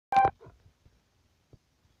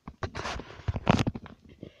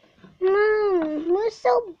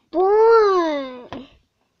so bored.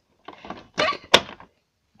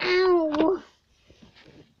 Ow.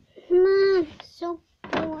 Mom, so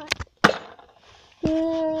bored.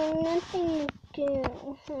 Nothing to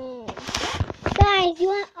do. Guys, you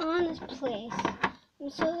want honest place.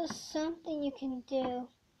 So there's something you can do.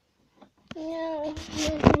 No,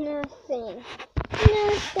 there's nothing.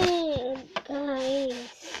 Nothing,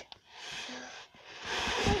 guys.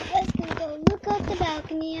 Let's go look out the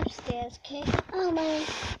balcony upstairs, okay? Oh my.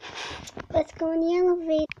 Let's go in the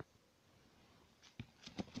elevator.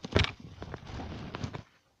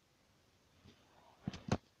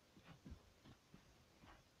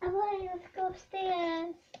 Alright, let's go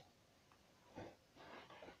upstairs.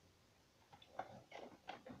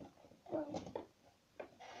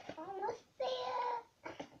 Almost there.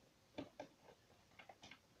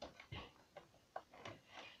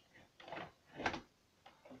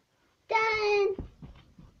 Done.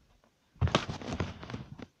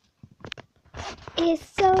 It's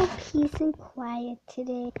so peace and quiet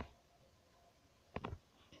today.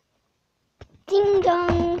 Ding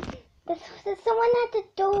dong. There's someone at the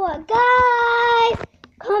door. Guys,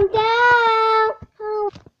 calm down. Oh.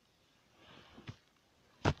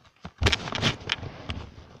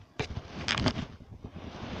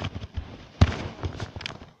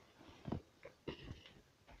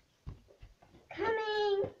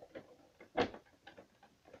 Coming.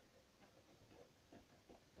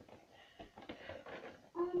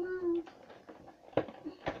 Almost.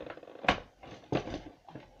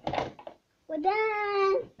 We're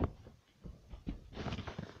done.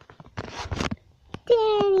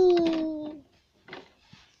 Danny.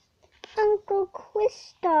 Uncle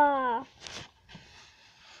Kristoff.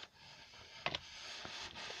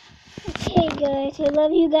 Okay, guys, I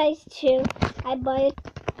love you guys too. I buy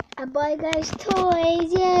guys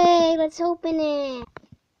toys. Yay! Let's open it.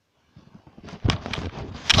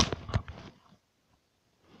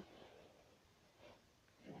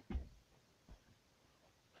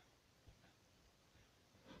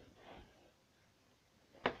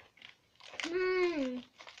 Come on.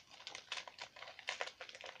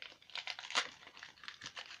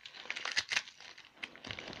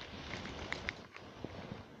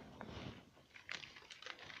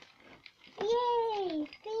 Yay!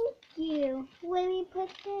 Thank you. Where do we put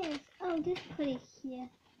this? Oh, just put it here.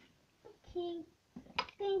 Okay.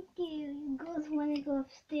 Thank you. You girls want to go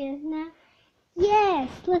upstairs now? Yes,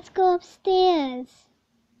 let's go upstairs.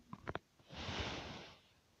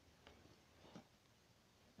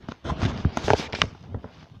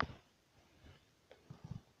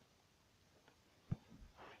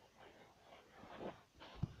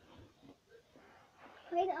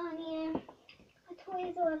 Wait on here. Our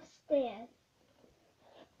toys are upstairs.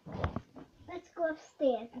 Let's go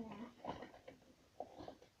upstairs now.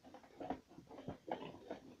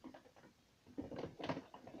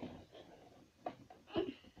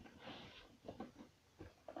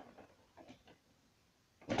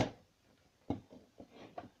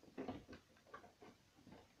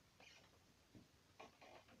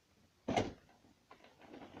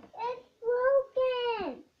 It's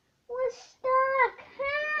broken. We're stuck.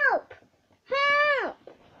 Help! Help!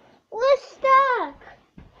 We're stuck.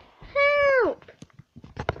 Help!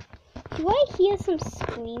 Do I hear some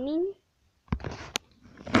screaming?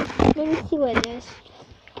 Let me see what it is.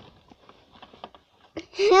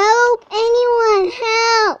 Help! Anyone!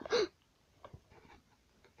 Help!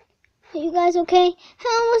 Are you guys okay? How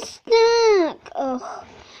am I stuck? Oh,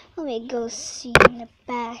 let me go see in the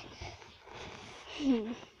back.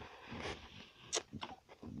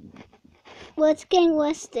 Well, it's getting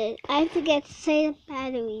rusted. I have to get set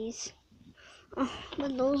batteries. Oh,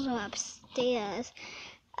 but those are upstairs.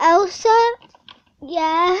 Elsa?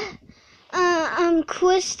 Yeah.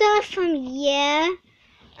 Kristoff from yeah.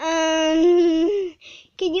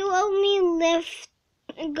 Can you help me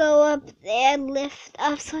go up there, lift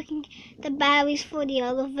up so I can get the batteries for the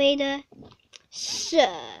elevator? Sure.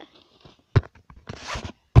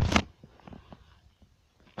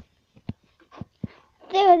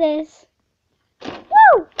 There it is.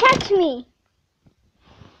 Woo! Catch me!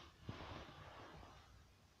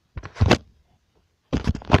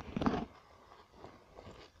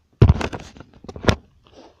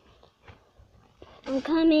 I'm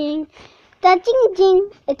coming. Da ding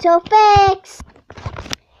ding. It's all fixed.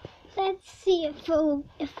 Let's see if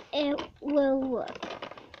it will work.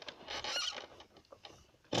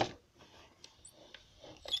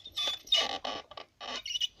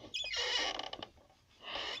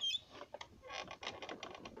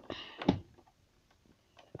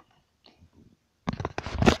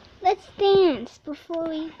 Let's dance before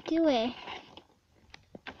we do it.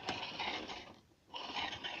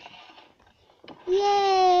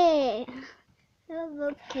 Yay! Oh,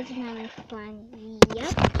 those kids are having fun.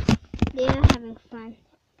 Yep, they're having fun.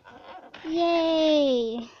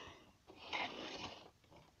 Yay!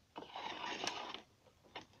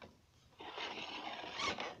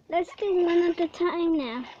 Let's do one at a time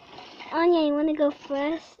now. Anya, you want to go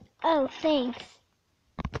first? Oh, thanks.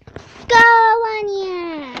 Go,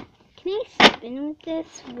 Anya! Can I spin with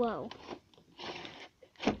this? Whoa.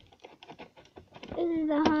 This is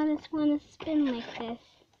the hardest one to spin like this.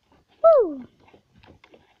 Woo!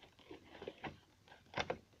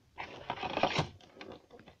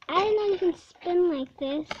 I didn't know you can spin like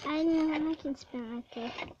this. I didn't know I can spin like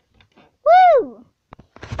this. Woo!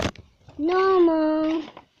 Normal.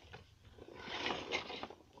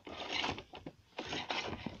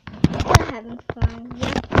 We're having fun.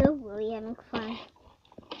 Yep, we're really having fun.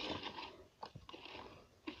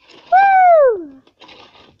 Woo!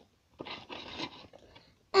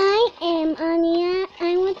 I am Anya.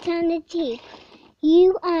 I want on the Jeep.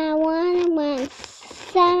 You are 1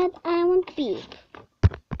 sad. I want beef.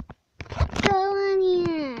 Go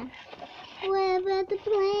Anya. What about the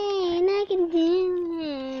plane? I can do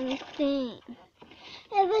anything.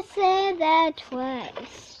 Ever said that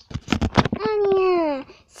twice? Anya.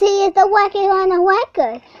 See is the record on the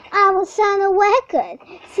record. I was on the record.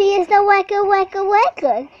 See is the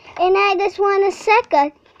record. And I just want a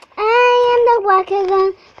second. I am the record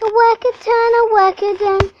done. The record turn, the record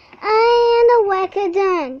done. I am the record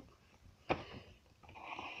done.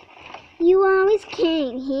 You always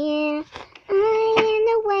came here. I am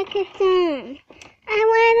the record done. I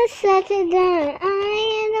want to set it done. I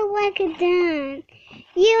am the record done.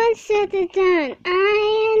 You and set it done. I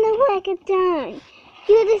am the record done.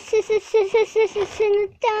 You the sister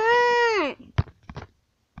done.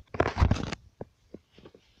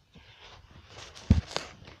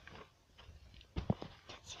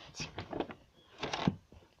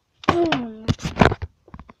 Boom.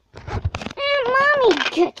 Mommy,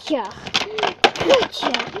 gotcha.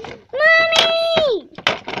 Mommy!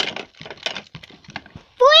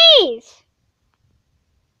 Please!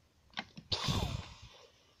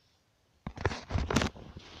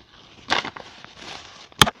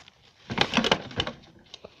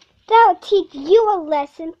 That'll teach you a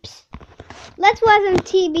lesson. Psst. Let's watch on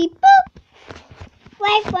TV. Boop!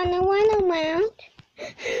 Life on the one around.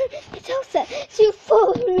 It's Elsa. She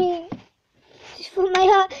fooled me. She fooled my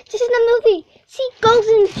heart. This is a movie. She goes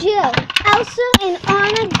in jail. Elsa and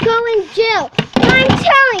Anna go in jail. I'm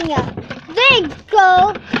telling you, they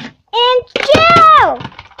go in jail.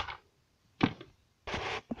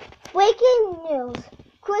 Breaking news.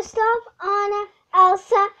 Kristoff, Anna,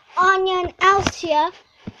 Elsa, Anya, and Elsa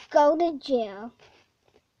go to jail.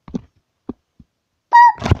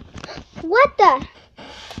 What the?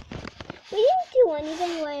 We didn't do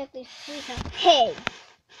anything right at the sweetheart. Hey!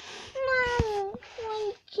 Mom,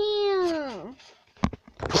 one jail.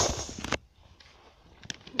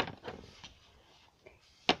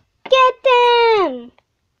 Get them!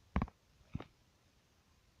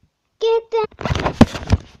 Get them!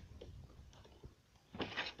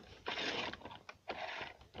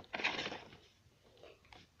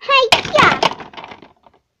 Hi-ya!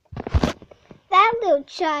 That little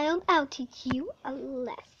child, I'll teach you a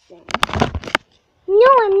lesson. No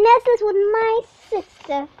one messes with my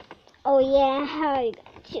sister. Oh yeah, how are you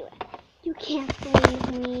gonna do it? You can't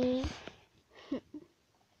believe me.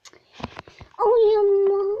 Oh, your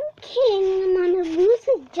mom kidding. I'm on a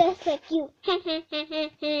loser just like you.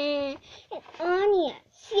 And Anya,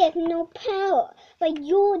 she has no power, but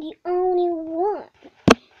you're the only one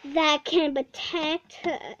that can protect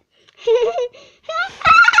her.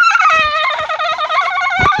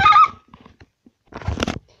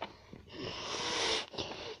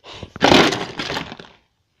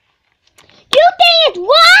 You think it's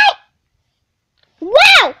what?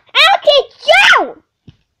 Wow! I'll teach you!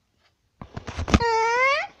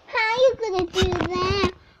 How you gonna do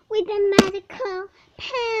that with the magical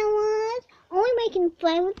powers? Only I can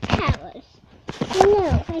fly with powers.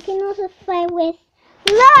 No, I can also fly with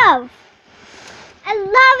love. And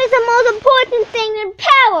love is the most important thing in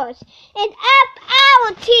powers. And I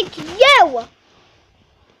will teach you.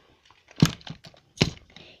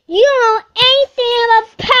 You know anything about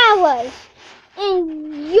powers. And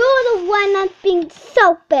you're the one that's being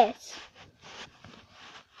selfish.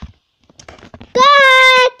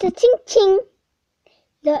 Got ching ching.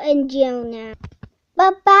 They're in jail now.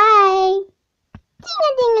 Bye bye. Ding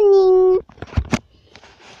a ding a ding.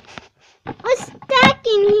 We're stuck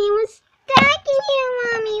in here. We're stuck in here,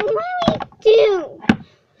 Mommy. What do we do?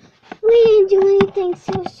 We didn't do anything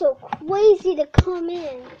so crazy to come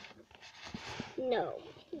in. No.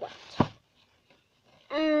 What?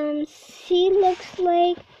 She looks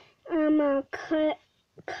like a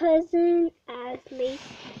cousin Ashley.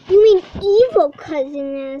 You mean evil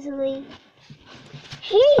cousin Ashley?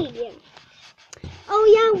 Hey! Oh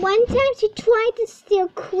yeah, one time she tried to steal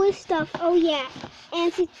cool stuff. Oh yeah,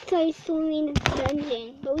 and she started swimming in the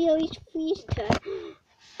dungeon, but we always freezed her.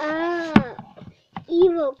 Ah,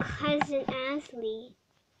 evil cousin Ashley.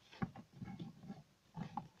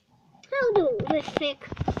 How horrific.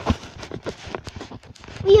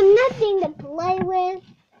 We have nothing to play with.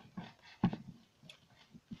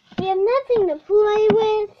 We have nothing to play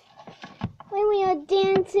with. When we are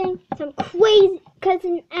dancing, some crazy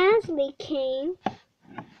cousin Ashley came.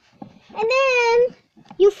 And then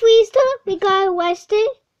you freezed her, we got arrested,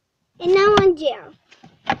 and now I'm in jail.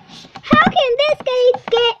 How can this game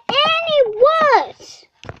get any worse?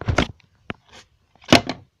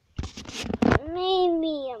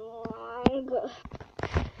 Maybe I'm wrong.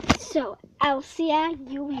 So, Elsia,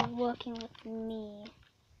 you'll be working with me.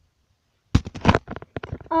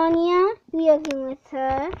 Anya, you're working with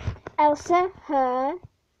her. Elsa, her.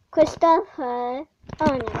 Kristoff, her.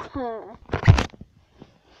 Anna, her.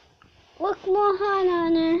 Look more hard,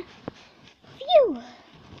 Anna. Phew.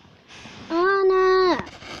 Anna,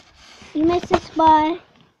 you missed the spot.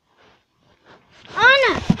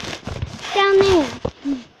 Anna, down there.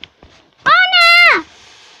 Anna!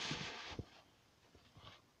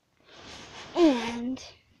 And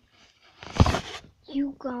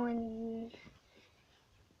you go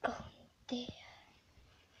there.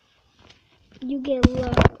 You get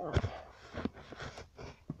locked up.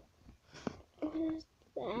 What does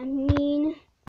that mean?